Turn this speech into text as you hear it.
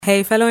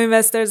Hey, fellow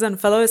investors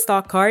and fellow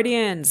stock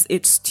guardians.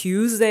 It's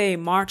Tuesday,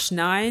 March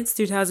 9th,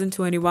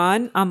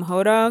 2021. I'm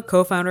Hoda,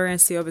 co-founder and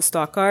CEO of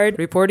StockGuard,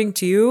 reporting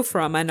to you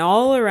from an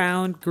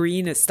all-around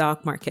green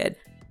stock market.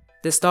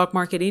 The stock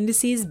market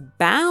indices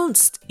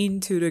bounced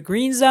into the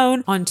green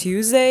zone on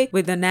Tuesday,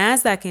 with the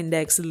Nasdaq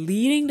index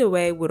leading the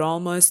way with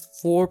almost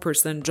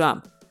 4%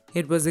 jump.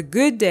 It was a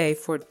good day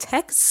for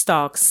tech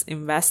stocks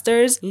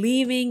investors,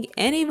 leaving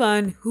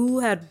anyone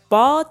who had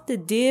bought the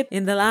dip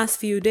in the last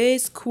few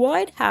days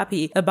quite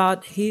happy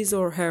about his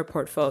or her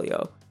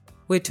portfolio.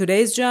 With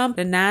today's jump,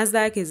 the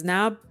Nasdaq is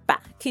now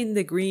back in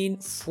the green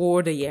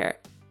for the year.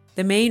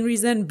 The main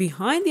reason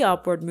behind the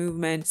upward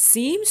movement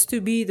seems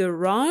to be the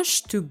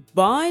rush to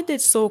buy the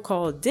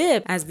so-called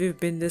dip, as we've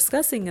been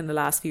discussing in the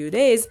last few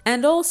days,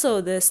 and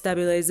also the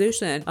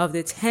stabilization of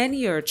the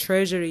 10-year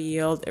Treasury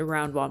yield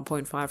around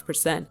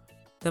 1.5%.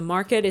 The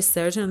market is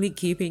certainly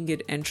keeping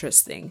it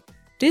interesting.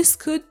 This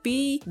could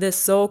be the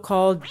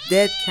so-called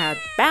dead cat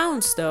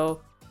bounce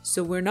though,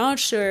 so we're not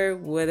sure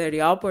whether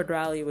the upward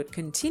rally would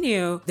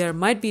continue. There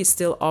might be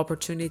still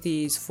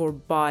opportunities for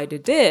buy the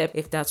dip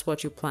if that's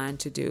what you plan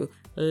to do.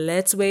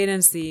 Let's wait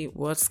and see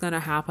what's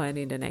gonna happen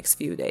in the next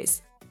few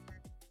days.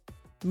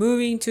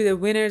 Moving to the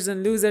winners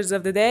and losers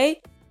of the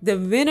day, the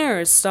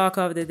winner stock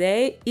of the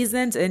day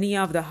isn't any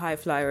of the high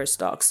flyer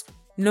stocks.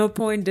 No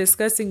point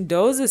discussing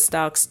those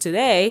stocks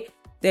today.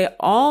 They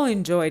all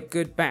enjoyed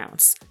good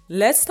bounce.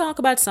 Let's talk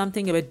about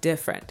something a bit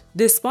different.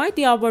 Despite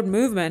the upward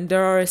movement,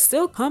 there are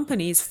still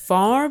companies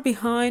far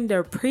behind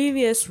their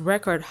previous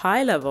record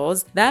high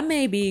levels that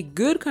may be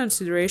good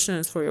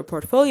considerations for your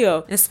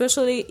portfolio,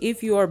 especially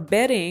if you are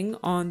betting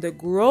on the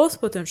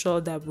growth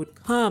potential that would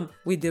come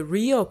with the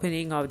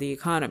reopening of the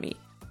economy.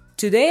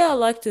 Today, I'd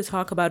like to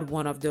talk about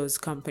one of those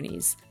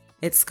companies.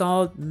 It's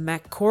called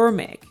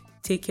McCormick,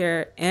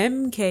 ticker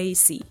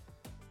MKC.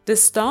 The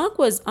stock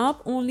was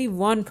up only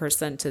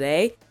 1%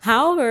 today.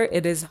 However,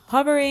 it is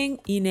hovering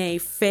in a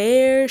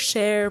fair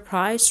share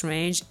price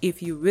range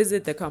if you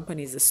visit the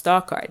company's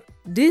stock card.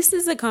 This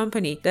is a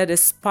company that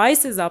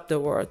spices up the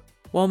world.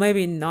 Well,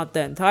 maybe not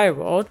the entire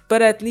world,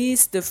 but at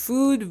least the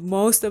food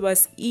most of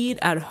us eat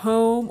at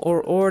home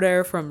or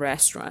order from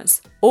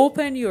restaurants.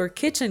 Open your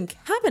kitchen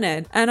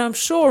cabinet, and I'm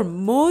sure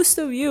most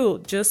of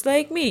you, just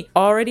like me,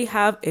 already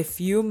have a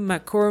few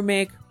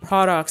McCormick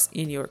products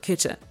in your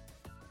kitchen.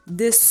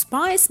 The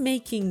spice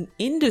making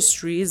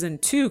industry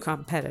isn't too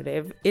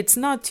competitive. It's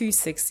not too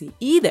sexy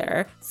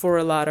either for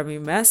a lot of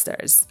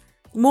investors.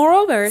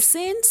 Moreover,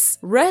 since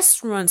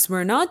restaurants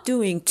were not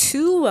doing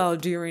too well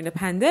during the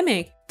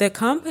pandemic, the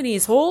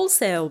company's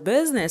wholesale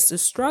business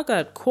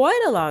struggled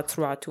quite a lot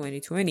throughout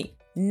 2020.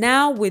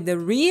 Now, with the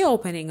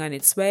reopening on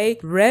its way,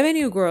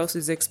 revenue growth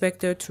is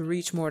expected to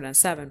reach more than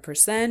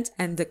 7%,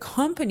 and the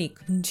company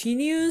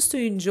continues to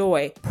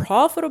enjoy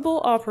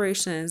profitable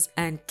operations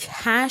and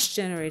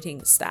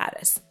cash-generating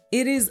status.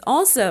 It is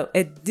also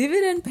a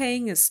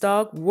dividend-paying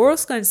stock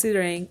worth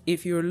considering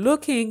if you're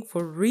looking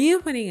for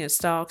reopening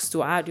stocks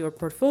to add your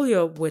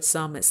portfolio with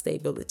some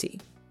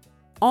stability.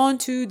 On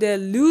to the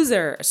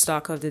loser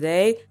stock of the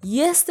day.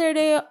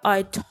 Yesterday,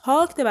 I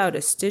talked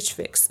about Stitch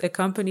Fix, a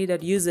company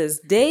that uses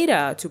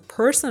data to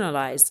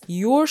personalize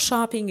your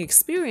shopping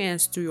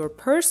experience to your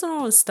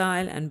personal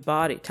style and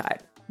body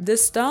type. The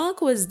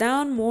stock was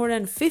down more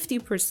than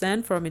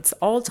 50% from its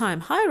all-time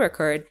high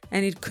record,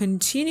 and it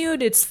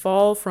continued its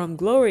fall from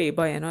glory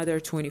by another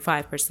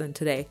 25%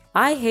 today.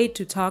 I hate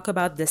to talk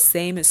about the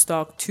same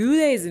stock 2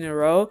 days in a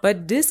row,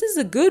 but this is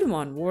a good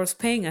one worth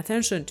paying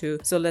attention to,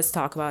 so let's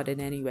talk about it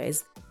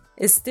anyways.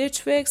 Stitch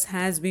Fix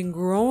has been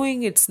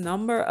growing its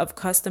number of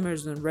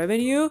customers and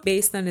revenue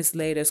based on its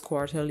latest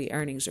quarterly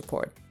earnings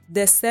report.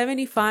 The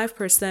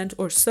 75%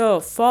 or so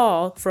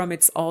fall from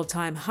its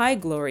all-time high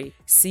glory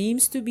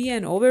seems to be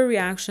an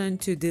overreaction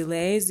to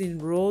delays in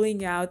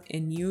rolling out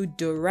a new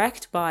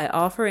direct buy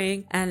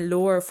offering and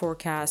lower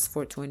forecasts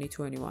for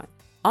 2021.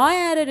 I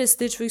added a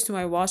Stitch Fix to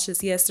my watch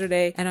list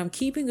yesterday, and I'm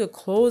keeping a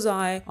close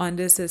eye on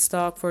this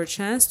stock for a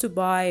chance to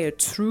buy a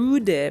true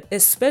dip,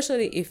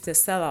 especially if the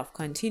sell-off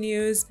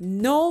continues.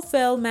 No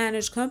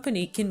well-managed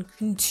company can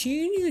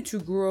continue to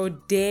grow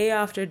day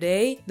after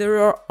day. There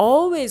are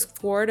always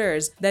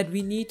quarters that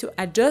we need to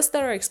adjust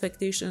our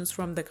expectations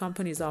from the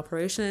company's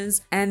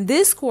operations, and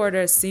this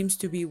quarter seems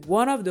to be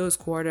one of those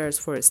quarters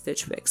for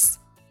Stitch Fix.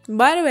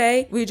 By the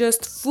way, we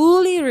just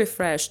fully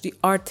refreshed the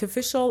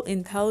artificial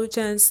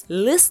intelligence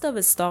list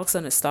of stocks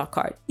on a stock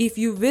card. If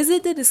you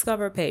visit the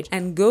Discover page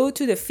and go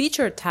to the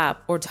Feature tab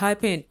or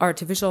type in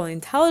artificial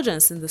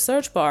intelligence in the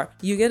search bar,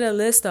 you get a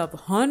list of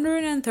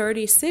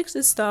 136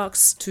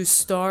 stocks to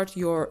start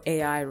your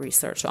AI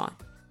research on.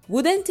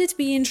 Wouldn't it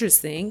be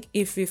interesting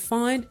if we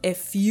find a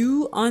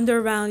few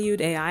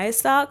undervalued AI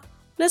stock?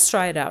 Let's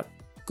try it out.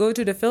 Go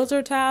to the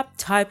Filter tab,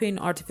 type in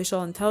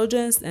artificial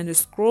intelligence, and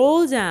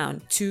scroll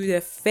down to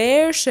the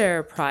fair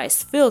share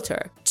price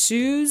filter.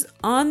 Choose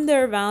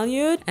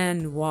undervalued,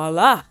 and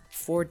voila!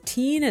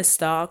 14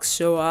 stocks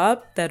show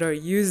up that are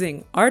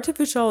using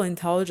artificial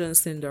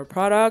intelligence in their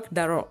product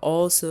that are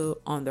also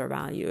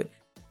undervalued.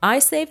 I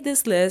saved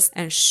this list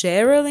and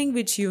share a link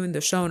with you in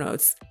the show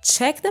notes.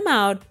 Check them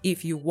out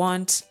if you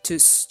want to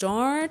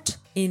start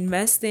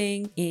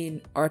investing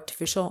in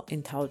artificial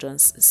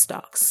intelligence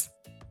stocks.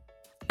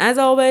 As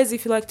always,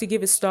 if you'd like to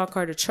give a stock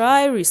card a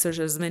try, research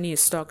as many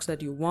stocks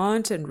that you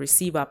want, and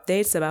receive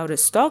updates about the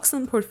stocks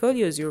and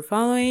portfolios you're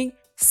following,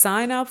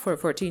 sign up for a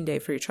 14-day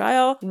free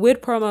trial with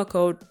promo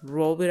code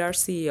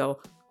ROLLWITHOURCEO,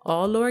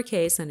 all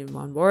lowercase and in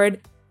one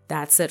word.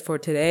 That's it for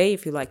today.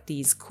 If you like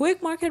these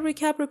quick market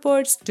recap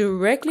reports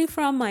directly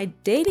from my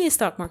daily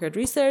stock market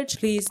research,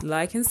 please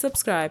like and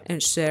subscribe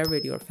and share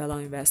with your fellow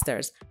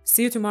investors.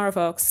 See you tomorrow,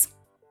 folks.